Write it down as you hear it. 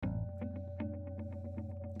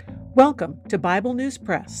Welcome to Bible News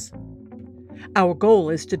Press. Our goal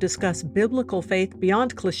is to discuss biblical faith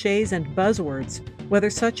beyond cliches and buzzwords, whether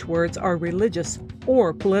such words are religious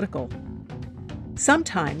or political.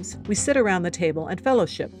 Sometimes we sit around the table and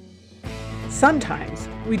fellowship. Sometimes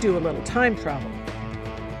we do a little time travel.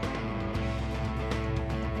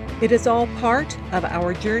 It is all part of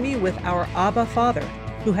our journey with our Abba Father,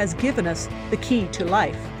 who has given us the key to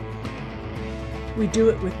life. We do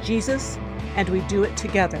it with Jesus, and we do it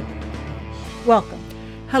together. Welcome.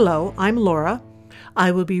 Hello, I'm Laura.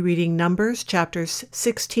 I will be reading Numbers chapters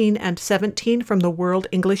 16 and 17 from the World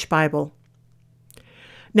English Bible.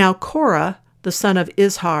 Now Korah, the son of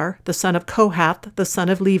Izhar, the son of Kohath, the son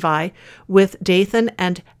of Levi, with Dathan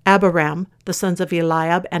and Abiram, the sons of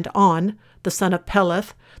Eliab, and On, the son of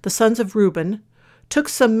Peleth, the sons of Reuben, took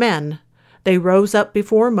some men. They rose up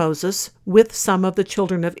before Moses, with some of the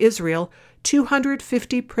children of Israel,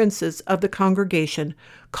 250 princes of the congregation,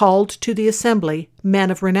 called to the assembly, men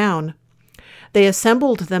of renown. They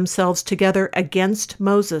assembled themselves together against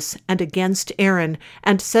Moses and against Aaron,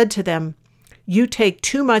 and said to them, "You take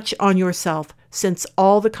too much on yourself, since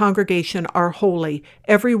all the congregation are holy,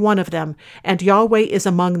 every one of them, and Yahweh is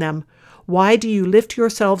among them. Why do you lift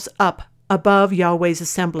yourselves up above Yahweh's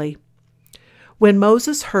assembly?" When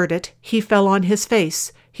Moses heard it, he fell on his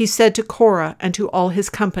face. He said to Korah and to all his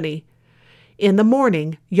company, "In the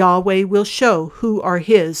morning Yahweh will show who are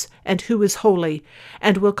his and who is holy,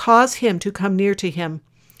 and will cause him to come near to him.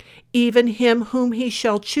 Even him whom he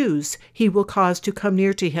shall choose he will cause to come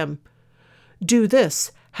near to him. Do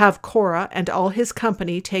this, have Korah and all his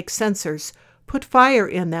company take censers, put fire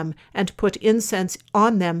in them, and put incense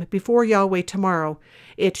on them before Yahweh tomorrow.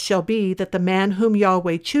 It shall be that the man whom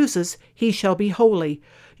Yahweh chooses, he shall be holy.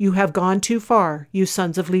 You have gone too far, you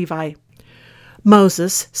sons of Levi."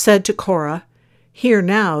 Moses said to Korah, "Hear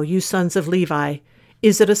now, you sons of Levi.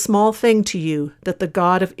 Is it a small thing to you that the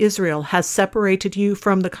God of Israel has separated you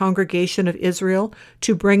from the congregation of Israel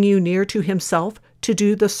to bring you near to himself, to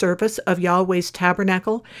do the service of Yahweh's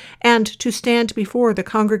tabernacle, and to stand before the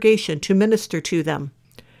congregation to minister to them?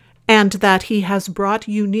 And that he has brought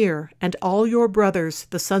you near, and all your brothers,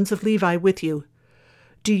 the sons of Levi, with you?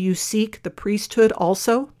 Do you seek the priesthood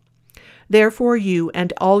also? Therefore you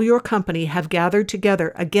and all your company have gathered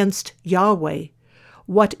together against Yahweh.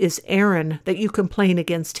 What is Aaron that you complain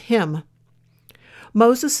against him?"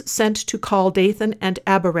 Moses sent to call Dathan and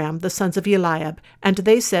Abiram, the sons of Eliab, and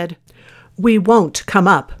they said, "We won't come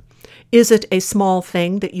up. Is it a small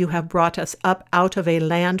thing that you have brought us up out of a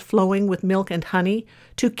land flowing with milk and honey,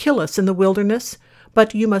 to kill us in the wilderness?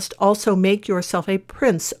 But you must also make yourself a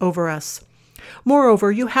prince over us.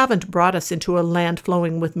 Moreover, you haven't brought us into a land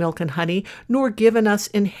flowing with milk and honey, nor given us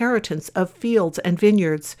inheritance of fields and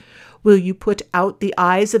vineyards. Will you put out the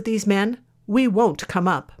eyes of these men? We won't come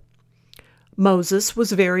up." Moses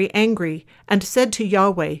was very angry, and said to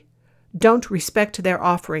Yahweh, "Don't respect their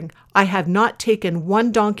offering. I have not taken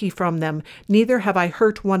one donkey from them, neither have I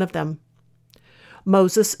hurt one of them."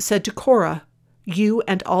 Moses said to Korah, "You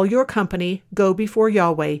and all your company go before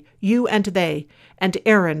Yahweh, you and they, and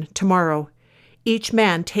Aaron tomorrow. Each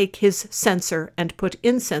man take his censer and put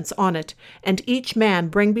incense on it, and each man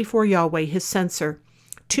bring before Yahweh his censer,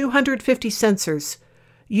 250 censers,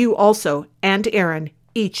 you also and Aaron,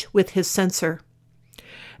 each with his censer."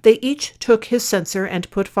 They each took his censer and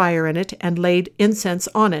put fire in it and laid incense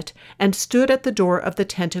on it, and stood at the door of the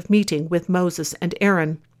tent of meeting with Moses and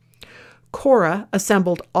Aaron. Korah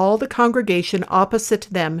assembled all the congregation opposite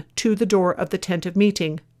them to the door of the tent of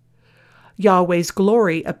meeting. Yahweh's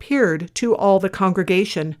glory appeared to all the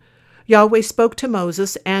congregation. Yahweh spoke to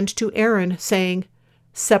Moses and to Aaron, saying,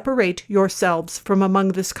 "Separate yourselves from among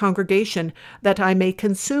this congregation, that I may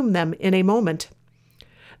consume them in a moment."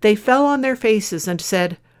 They fell on their faces and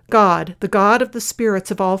said, "God, the God of the spirits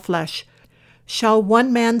of all flesh, shall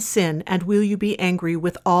one man sin, and will you be angry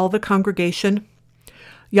with all the congregation?"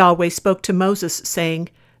 Yahweh spoke to Moses, saying,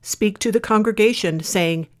 "Speak to the congregation,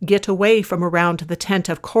 saying, Get away from around the tent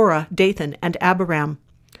of Korah, Dathan, and Abiram."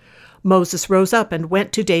 Moses rose up and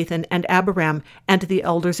went to Dathan and Abiram, and the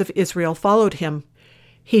elders of Israel followed him.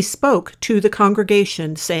 He spoke to the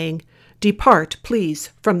congregation, saying, "Depart, please,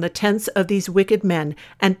 from the tents of these wicked men,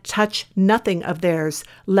 and touch nothing of theirs,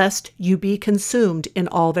 lest you be consumed in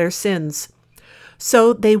all their sins."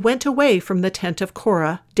 So they went away from the tent of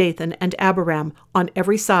Korah, Dathan, and Abiram, on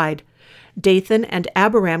every side. Dathan and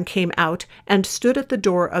Abiram came out and stood at the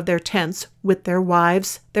door of their tents with their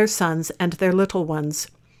wives, their sons, and their little ones.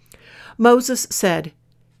 Moses said,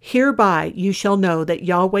 "Hereby you shall know that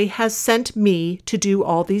Yahweh has sent me to do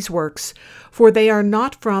all these works, for they are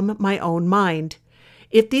not from my own mind.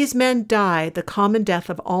 If these men die the common death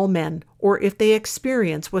of all men, or if they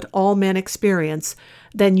experience what all men experience,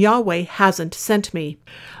 then Yahweh hasn't sent me.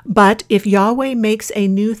 But if Yahweh makes a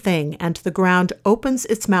new thing, and the ground opens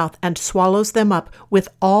its mouth and swallows them up with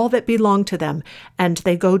all that belong to them, and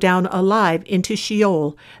they go down alive into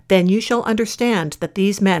Sheol, then you shall understand that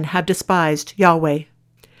these men have despised Yahweh."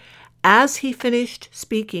 As he finished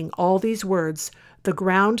speaking all these words, the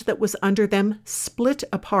ground that was under them split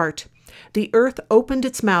apart. The earth opened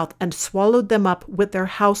its mouth and swallowed them up with their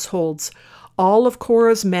households, all of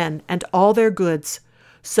Korah's men and all their goods.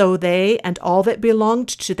 So they and all that belonged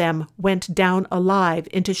to them went down alive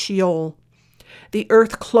into Sheol. The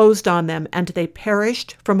earth closed on them, and they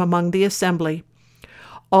perished from among the assembly.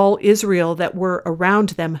 All Israel that were around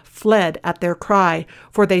them fled at their cry,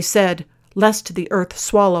 for they said, "Lest the earth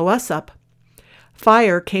swallow us up."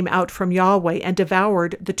 Fire came out from Yahweh and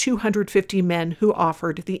devoured the 250 men who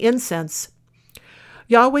offered the incense.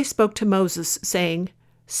 Yahweh spoke to Moses, saying,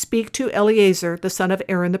 "Speak to Eleazar the son of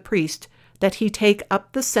Aaron the priest, that he take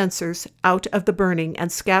up the censers out of the burning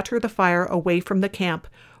and scatter the fire away from the camp,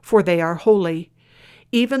 for they are holy,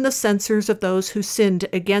 even the censers of those who sinned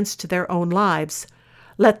against their own lives.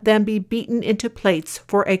 Let them be beaten into plates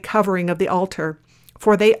for a covering of the altar,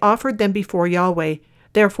 for they offered them before Yahweh,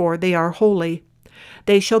 therefore they are holy.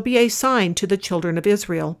 They shall be a sign to the children of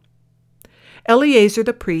Israel." Eleazar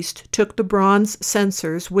the priest took the bronze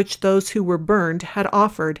censers which those who were burned had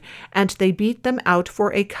offered, and they beat them out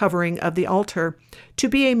for a covering of the altar, to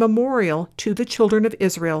be a memorial to the children of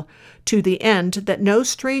Israel, to the end that no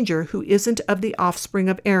stranger who isn't of the offspring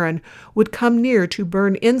of Aaron would come near to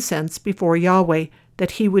burn incense before Yahweh,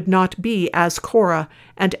 that he would not be as Korah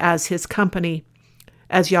and as his company,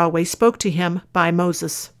 as Yahweh spoke to him by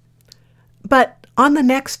Moses. But on the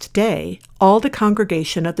next day, all the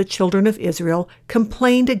congregation of the children of Israel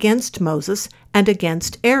complained against Moses and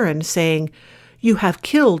against Aaron, saying, "You have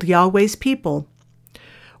killed Yahweh's people."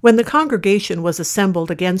 When the congregation was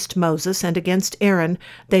assembled against Moses and against Aaron,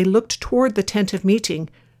 they looked toward the tent of meeting.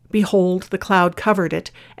 Behold, the cloud covered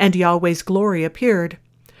it, and Yahweh's glory appeared.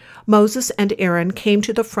 Moses and Aaron came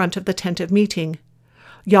to the front of the tent of meeting.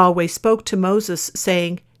 Yahweh spoke to Moses,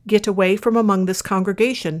 saying, "Get away from among this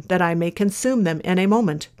congregation, that I may consume them in a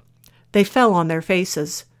moment." They fell on their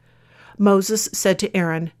faces. Moses said to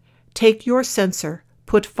Aaron, "Take your censer,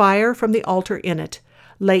 put fire from the altar in it,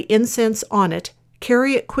 lay incense on it,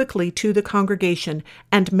 carry it quickly to the congregation,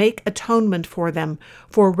 and make atonement for them,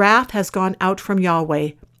 for wrath has gone out from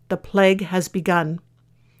Yahweh, the plague has begun."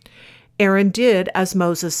 Aaron did as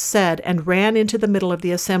Moses said and ran into the middle of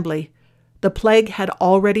the assembly. The plague had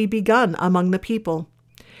already begun among the people.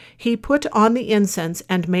 He put on the incense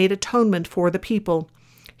and made atonement for the people.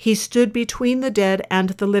 He stood between the dead and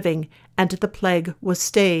the living, and the plague was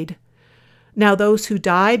stayed. Now those who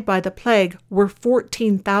died by the plague were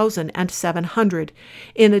 14,700,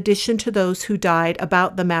 in addition to those who died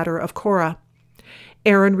about the matter of Korah.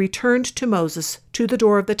 Aaron returned to Moses to the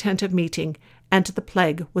door of the tent of meeting, and the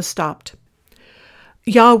plague was stopped.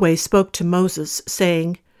 Yahweh spoke to Moses,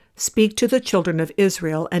 saying, "Speak to the children of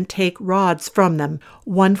Israel, and take rods from them,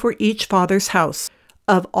 one for each father's house.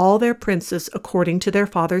 Of all their princes according to their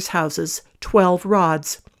fathers' houses, 12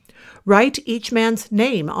 rods. Write each man's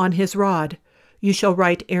name on his rod. You shall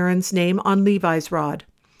write Aaron's name on Levi's rod.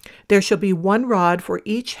 There shall be 1 rod for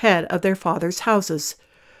each head of their fathers' houses.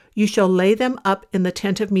 You shall lay them up in the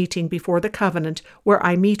tent of meeting before the covenant, where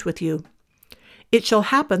I meet with you. It shall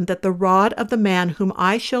happen that the rod of the man whom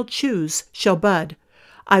I shall choose shall bud.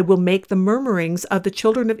 I will make the murmurings of the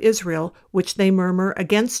children of Israel, which they murmur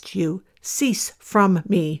against you, cease from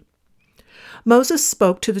me." Moses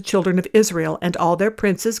spoke to the children of Israel, and all their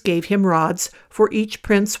princes gave him rods, for each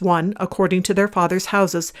prince 1, according to their fathers'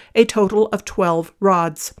 houses, a total of 12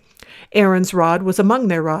 rods. Aaron's rod was among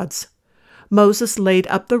their rods. Moses laid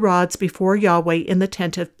up the rods before Yahweh in the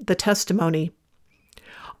tent of the testimony.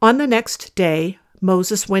 On the next day,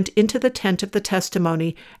 Moses went into the tent of the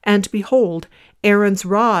testimony, and behold, Aaron's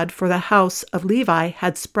rod for the house of Levi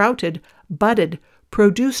had sprouted, budded,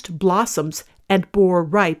 produced blossoms, and bore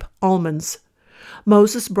ripe almonds.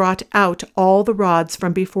 Moses brought out all the rods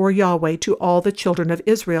from before Yahweh to all the children of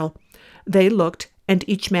Israel. They looked, and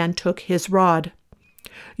each man took his rod.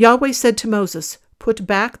 Yahweh said to Moses, "Put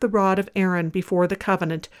back the rod of Aaron before the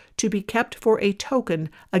covenant, to be kept for a token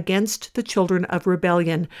against the children of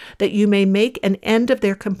rebellion, that you may make an end of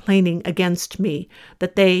their complaining against me,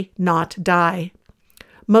 that they not die."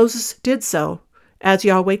 Moses did so. As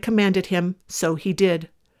Yahweh commanded him, so he did.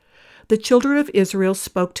 The children of Israel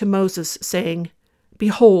spoke to Moses, saying,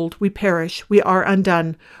 "Behold, we perish, we are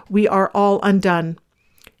undone, we are all undone."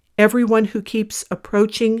 Everyone who keeps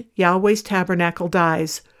approaching Yahweh's tabernacle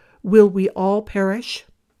dies. Will we all perish?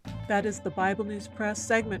 That is the Bible News Press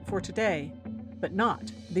segment for today, but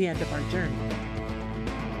not the end of our journey.